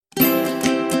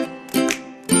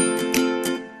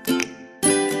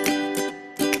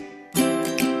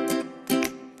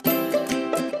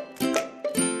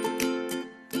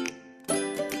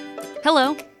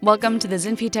Hello, welcome to the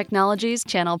Zinfi Technologies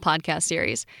channel podcast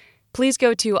series. Please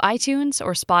go to iTunes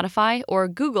or Spotify or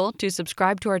Google to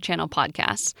subscribe to our channel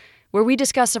podcasts, where we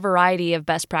discuss a variety of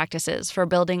best practices for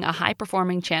building a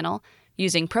high-performing channel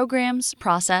using programs,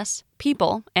 process,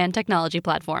 people, and technology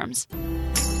platforms.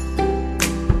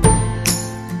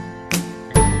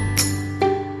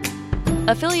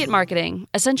 Affiliate marketing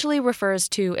essentially refers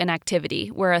to an activity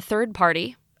where a third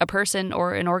party, a person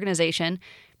or an organization,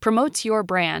 promotes your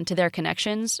brand to their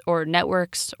connections or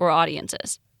networks or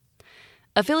audiences.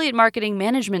 Affiliate marketing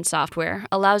management software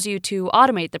allows you to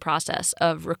automate the process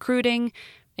of recruiting,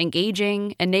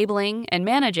 engaging, enabling, and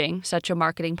managing such a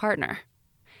marketing partner.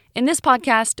 In this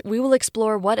podcast, we will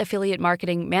explore what affiliate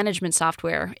marketing management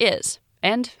software is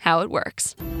and how it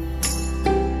works.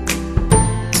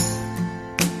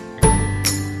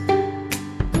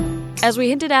 As we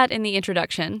hinted at in the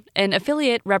introduction, an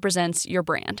affiliate represents your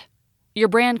brand. Your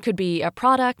brand could be a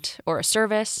product or a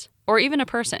service or even a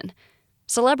person.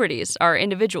 Celebrities are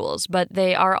individuals, but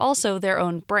they are also their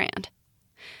own brand.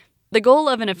 The goal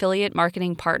of an affiliate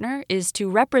marketing partner is to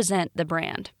represent the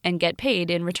brand and get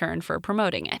paid in return for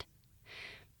promoting it.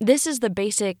 This is the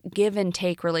basic give and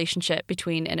take relationship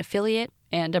between an affiliate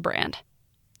and a brand.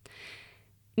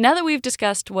 Now that we've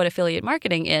discussed what affiliate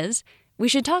marketing is, we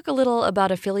should talk a little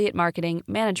about affiliate marketing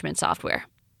management software.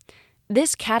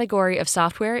 This category of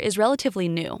software is relatively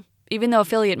new, even though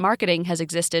affiliate marketing has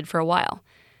existed for a while.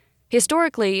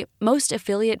 Historically, most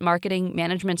affiliate marketing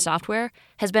management software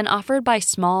has been offered by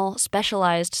small,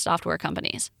 specialized software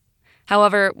companies.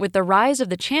 However, with the rise of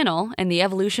the channel and the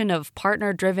evolution of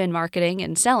partner-driven marketing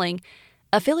and selling,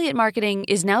 affiliate marketing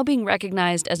is now being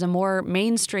recognized as a more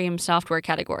mainstream software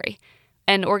category,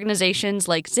 and organizations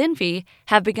like Zinfi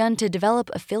have begun to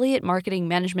develop affiliate marketing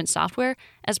management software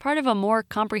as part of a more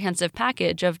comprehensive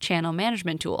package of channel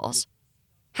management tools.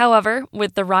 However,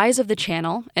 with the rise of the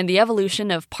channel and the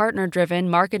evolution of partner-driven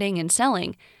marketing and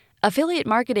selling, affiliate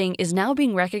marketing is now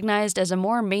being recognized as a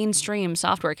more mainstream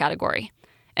software category,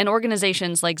 and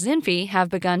organizations like Zinfi have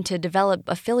begun to develop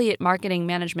affiliate marketing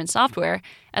management software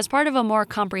as part of a more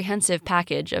comprehensive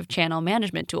package of channel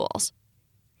management tools.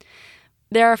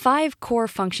 There are 5 core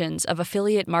functions of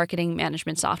affiliate marketing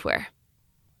management software.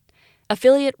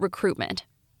 Affiliate recruitment.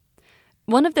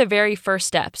 One of the very first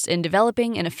steps in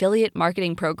developing an affiliate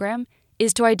marketing program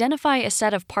is to identify a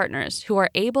set of partners who are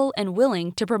able and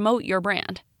willing to promote your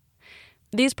brand.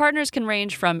 These partners can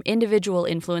range from individual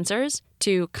influencers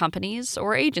to companies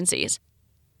or agencies.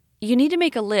 You need to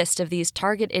make a list of these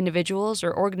target individuals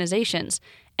or organizations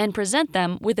and present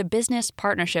them with a business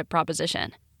partnership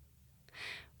proposition.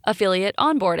 Affiliate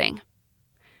onboarding.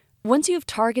 Once you've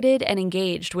targeted and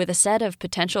engaged with a set of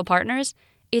potential partners,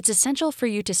 it's essential for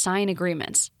you to sign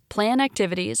agreements, plan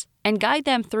activities, and guide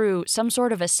them through some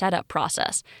sort of a setup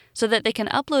process so that they can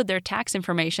upload their tax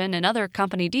information and other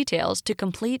company details to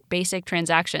complete basic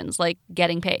transactions like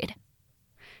getting paid.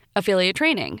 Affiliate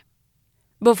training.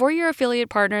 Before your affiliate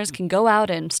partners can go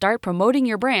out and start promoting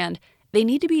your brand, they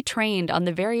need to be trained on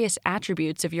the various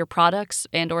attributes of your products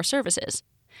and/or services.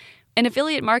 An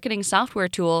affiliate marketing software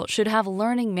tool should have a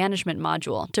learning management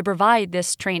module to provide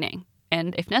this training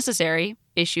and, if necessary,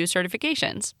 issue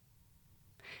certifications.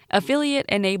 Affiliate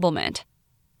enablement.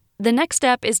 The next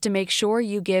step is to make sure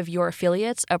you give your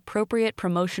affiliates appropriate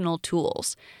promotional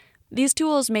tools. These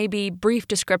tools may be brief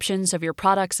descriptions of your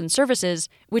products and services,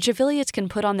 which affiliates can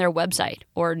put on their website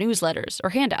or newsletters or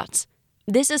handouts.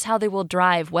 This is how they will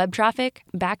drive web traffic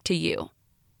back to you.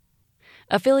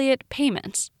 Affiliate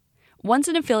payments. Once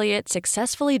an affiliate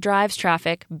successfully drives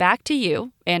traffic back to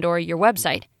you and/or your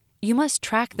website, you must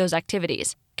track those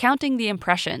activities, counting the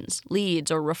impressions,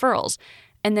 leads, or referrals,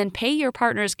 and then pay your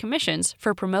partners commissions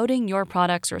for promoting your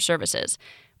products or services,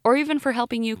 or even for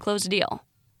helping you close a deal.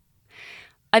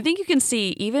 I think you can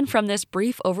see, even from this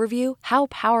brief overview, how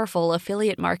powerful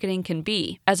affiliate marketing can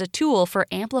be as a tool for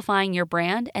amplifying your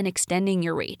brand and extending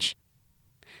your reach.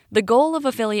 The goal of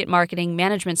affiliate marketing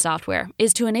management software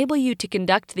is to enable you to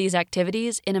conduct these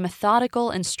activities in a methodical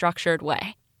and structured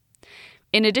way.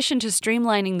 In addition to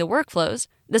streamlining the workflows,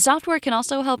 the software can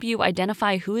also help you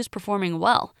identify who is performing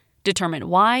well, determine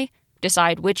why,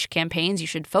 decide which campaigns you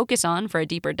should focus on for a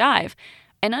deeper dive,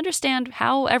 and understand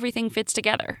how everything fits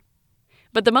together.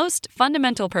 But the most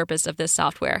fundamental purpose of this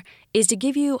software is to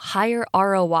give you higher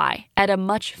ROI at a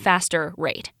much faster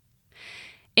rate.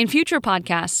 In future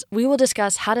podcasts, we will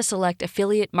discuss how to select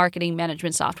affiliate marketing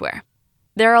management software.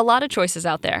 There are a lot of choices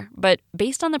out there, but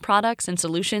based on the products and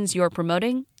solutions you're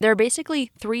promoting, there are basically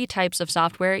 3 types of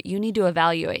software you need to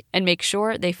evaluate and make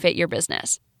sure they fit your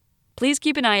business. Please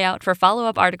keep an eye out for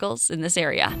follow-up articles in this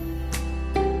area.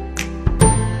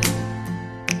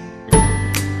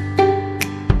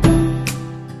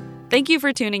 Thank you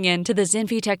for tuning in to the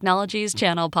Zinfi Technologies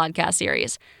channel podcast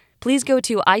series. Please go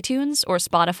to iTunes or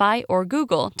Spotify or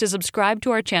Google to subscribe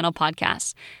to our channel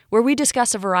podcasts, where we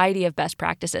discuss a variety of best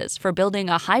practices for building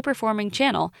a high-performing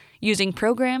channel using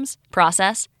programs,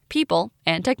 process, people,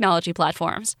 and technology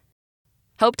platforms.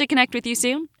 Hope to connect with you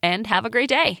soon, and have a great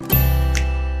day.